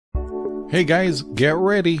Hey guys, get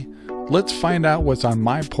ready. Let's find out what's on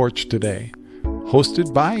my porch today.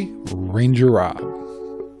 Hosted by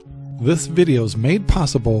RangerRob. This video is made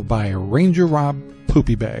possible by RangerRob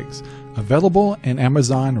Poopy Bags, available in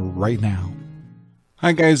Amazon right now.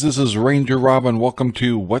 Hi guys, this is RangerRob and welcome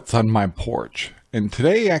to What's on My Porch. And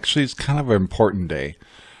today actually is kind of an important day.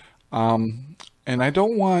 And I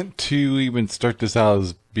don't want to even start this out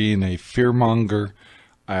as being a fearmonger.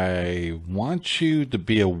 I want you to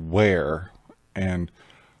be aware, and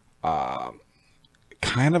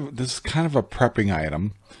this is kind of a prepping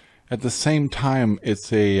item. At the same time,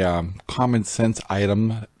 it's a common sense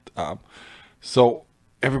item. So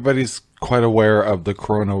everybody's quite aware of the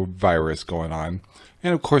coronavirus going on.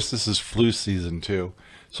 And of course, this is flu season too.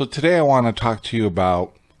 So today I want to talk to you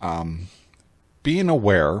about being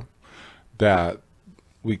aware that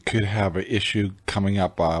we could have an issue coming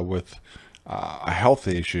up with a health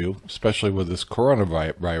issue, especially with this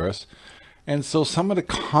coronavirus. And so some of the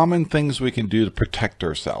common things we can do to protect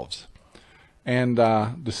ourselves. And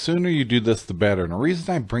the sooner you do this, the better. And the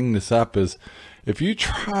reason I bring this up is if you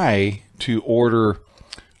try to order,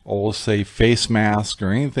 we'll say face mask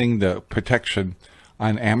or anything, the protection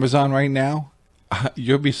on Amazon right now,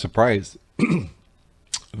 you'll be surprised.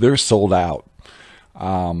 They're sold out.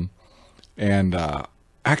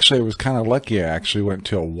 Actually, I was kind of lucky. I actually went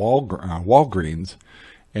to a Walgreens,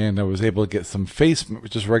 and I was able to get some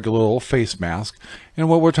just regular old face mask. And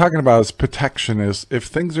what we're talking about is protection. Is if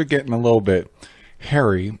things are getting a little bit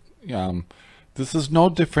hairy, this is no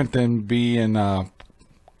different than being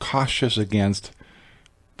cautious against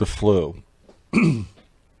the flu.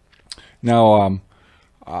 Now,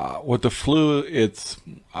 with the flu, it's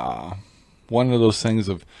one of those things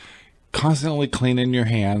of constantly cleaning your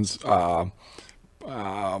hands.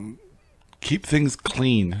 Keep things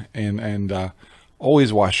clean and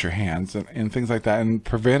always wash your hands and things like that, and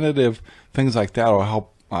preventative things like that will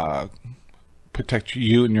help protect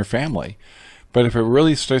you and your family. But if it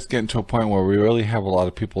really starts getting to a point where we really have a lot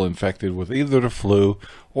of people infected with either the flu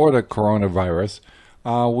or the coronavirus,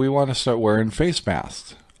 we want to start wearing face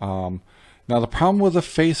masks. Now the problem with a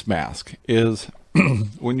face mask is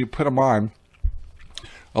when you put them on,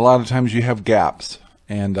 a lot of times you have gaps,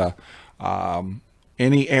 and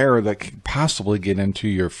any air that could possibly get into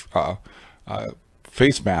your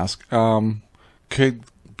face mask could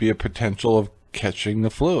be a potential of catching the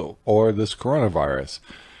flu or this coronavirus.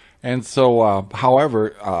 And so,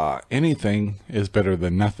 however, anything is better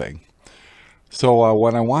than nothing. So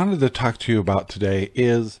what I wanted to talk to you about today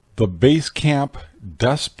is the Basecamp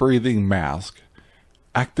Dust Breathing Mask,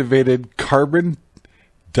 activated carbon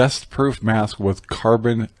dust-proof mask with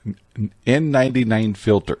carbon N99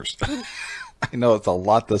 filters. I know it's a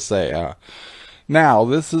lot to say. Now,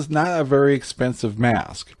 this is not a very expensive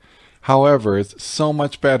mask. However, it's so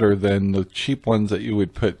much better than the cheap ones that you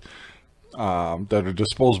would put that are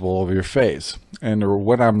disposable over your face. And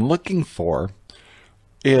what I'm looking for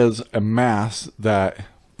is a mask that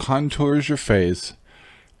contours your face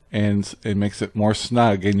and it makes it more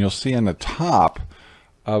snug. And you'll see on the top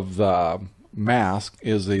of the mask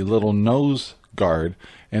is a little nose guard,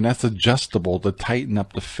 and that's adjustable to tighten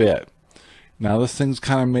up the fit. Now this thing's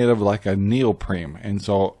kind of made of like a neoprene, and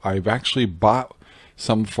so I've actually bought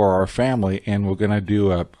some for our family, and we're gonna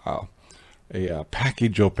do a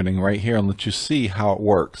package opening right here and let you see how it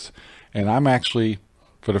works. And I'm actually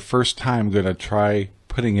for the first time gonna try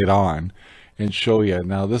putting it on and show you.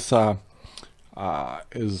 Now this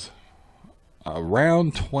is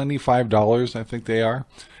around $25, I think they are,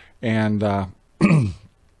 and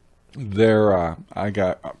they're I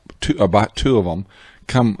got about two of them.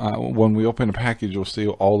 When we open the package, you'll see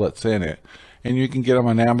all that's in it, and you can get them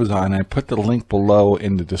on Amazon. I put the link below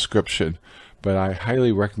in the description, but I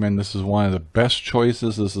highly recommend. This is one of the best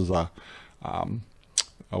choices. This is one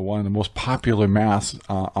of the most popular masks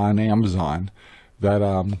on Amazon that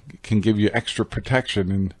can give you extra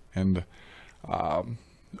protection and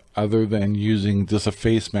other than using just a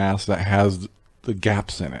face mask that has the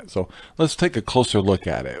gaps in it. So let's take a closer look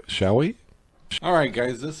at it, shall we? All right,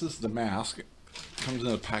 guys, this is the mask. It comes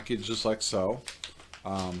in a package just like so.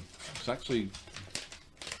 It's actually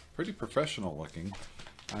pretty professional looking.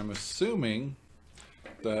 I'm assuming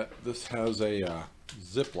that this has a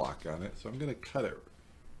Ziploc on it, so I'm going to cut it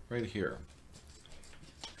right here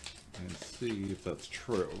and see if that's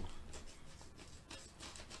true.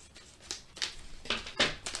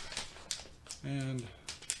 And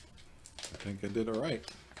I think I did it right.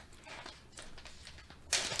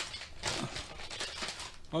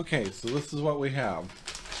 Okay, so this is what we have.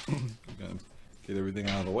 I'm going to get everything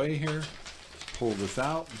out of the way here. Pull this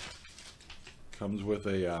out. Comes with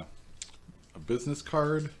a business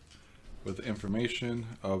card, with information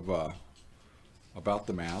of about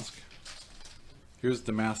the mask. Here's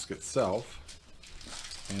the mask itself,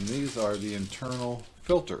 and these are the internal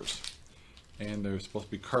filters, and they're supposed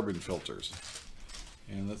to be carbon filters.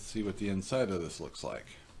 And let's see what the inside of this looks like.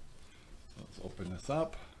 Let's open this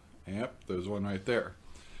up. Yep, there's one right there.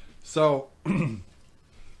 So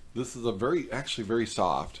this is actually very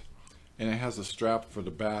soft, and it has a strap for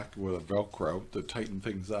the back with a Velcro to tighten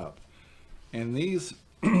things up. And these,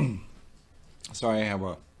 sorry, I have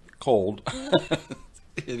a cold.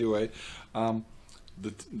 Anyway,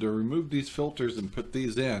 to remove these filters and put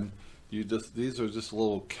these in, these are just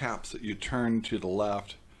little caps that you turn to the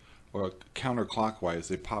left or counterclockwise.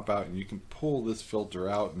 They pop out, and you can pull this filter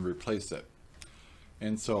out and replace it.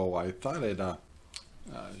 And so I thought I'd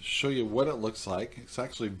show you what it looks like. It's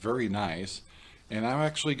actually very nice, and I'm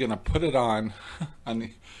actually going to put it on.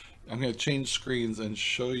 I'm going to change screens and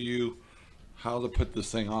show you how to put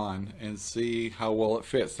this thing on and see how well it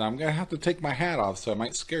fits. Now I'm going to have to take my hat off, so I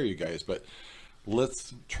might scare you guys, but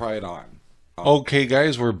let's try it on. Okay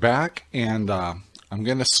guys, we're back, and I'm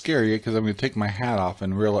going to scare you because I'm going to take my hat off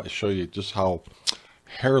and really show you just how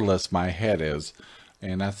hairless my head is,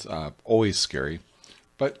 and that's always scary,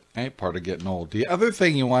 but ain't part of getting old. The other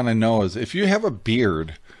thing you want to know is if you have a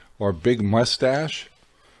beard or a big mustache,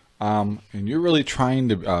 and you're really trying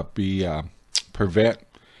to prevent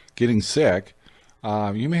getting sick,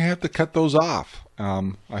 you may have to cut those off.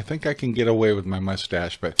 I think I can get away with my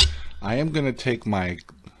mustache, but I am going to take I'm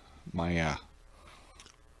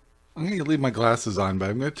going to leave my glasses on, but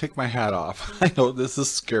I'm going to take my hat off. I know this is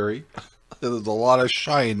scary. There's a lot of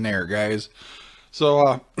shine there, guys.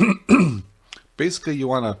 So basically you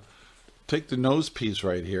want to take the nose piece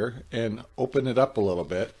right here and open it up a little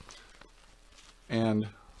bit and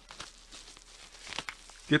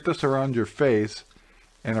get this around your face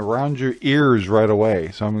and around your ears right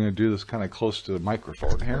away. So I'm going to do this kind of close to the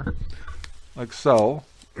microphone here, like so.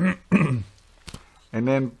 And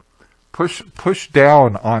then push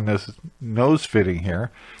down on this nose fitting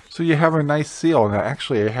here, so you have a nice seal. And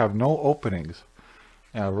actually I have no openings,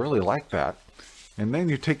 and I really like that. And then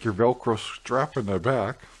you take your Velcro strap in the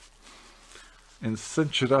back and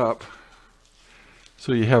cinch it up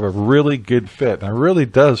so you have a really good fit. And it really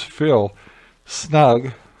does feel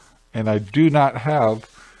snug, and I do not have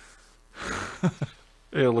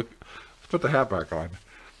hey, look, let's put the hat back on.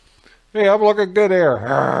 Hey, I'm looking good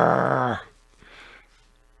here.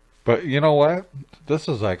 But you know what? This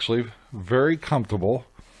is actually very comfortable,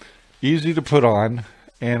 easy to put on,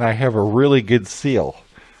 and I have a really good seal.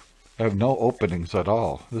 I have no openings at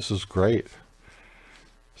all. This is great.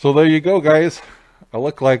 So there you go, guys. I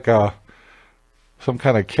look like some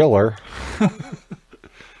kind of killer.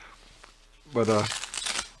 But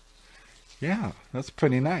yeah, that's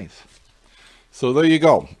pretty nice. So there you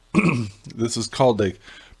go. This is called a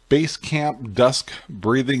Base Camp Dusk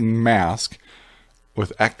Breathing Mask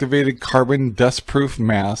with activated carbon dustproof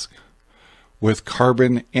mask with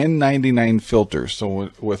carbon N99 filter.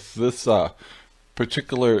 So with this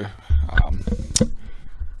particular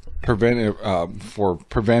preventive for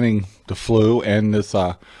preventing the flu and this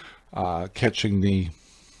catching the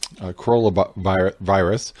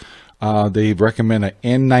coronavirus, they recommend an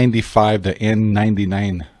N95 to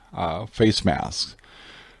N99 face mask.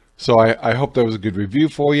 So I hope that was a good review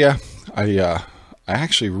for you. I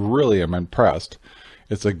actually really am impressed.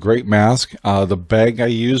 It's a great mask. The bag I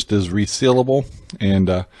used is resealable,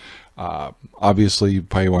 and obviously you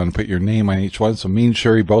probably want to put your name on each one. So me and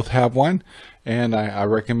Sherry both have one, and I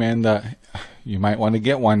recommend that you might want to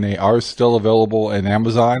get one. They are still available in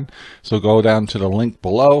Amazon, so go down to the link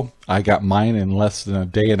below. I got mine in less than a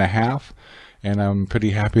day and a half, and I'm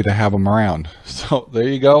pretty happy to have them around. So there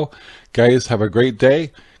you go, guys. Have a great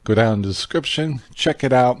day. Go down in the description, check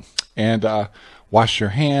it out, and wash your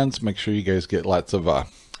hands. Make sure you guys get lots of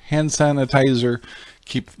hand sanitizer.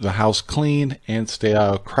 Keep the house clean and stay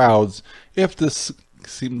out of crowds. If this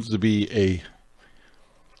seems to be a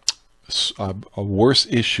worse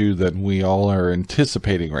issue than we all are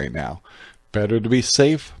anticipating right now, better to be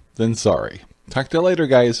safe than sorry. Talk to you later,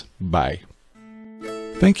 guys. Bye.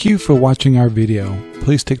 Thank you for watching our video.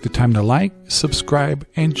 Please take the time to like, subscribe,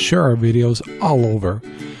 and share our videos all over.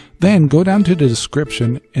 Then go down to the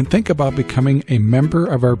description and think about becoming a member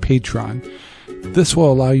of our Patreon. This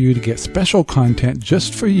will allow you to get special content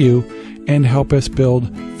just for you and help us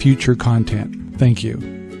build future content. Thank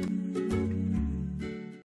you.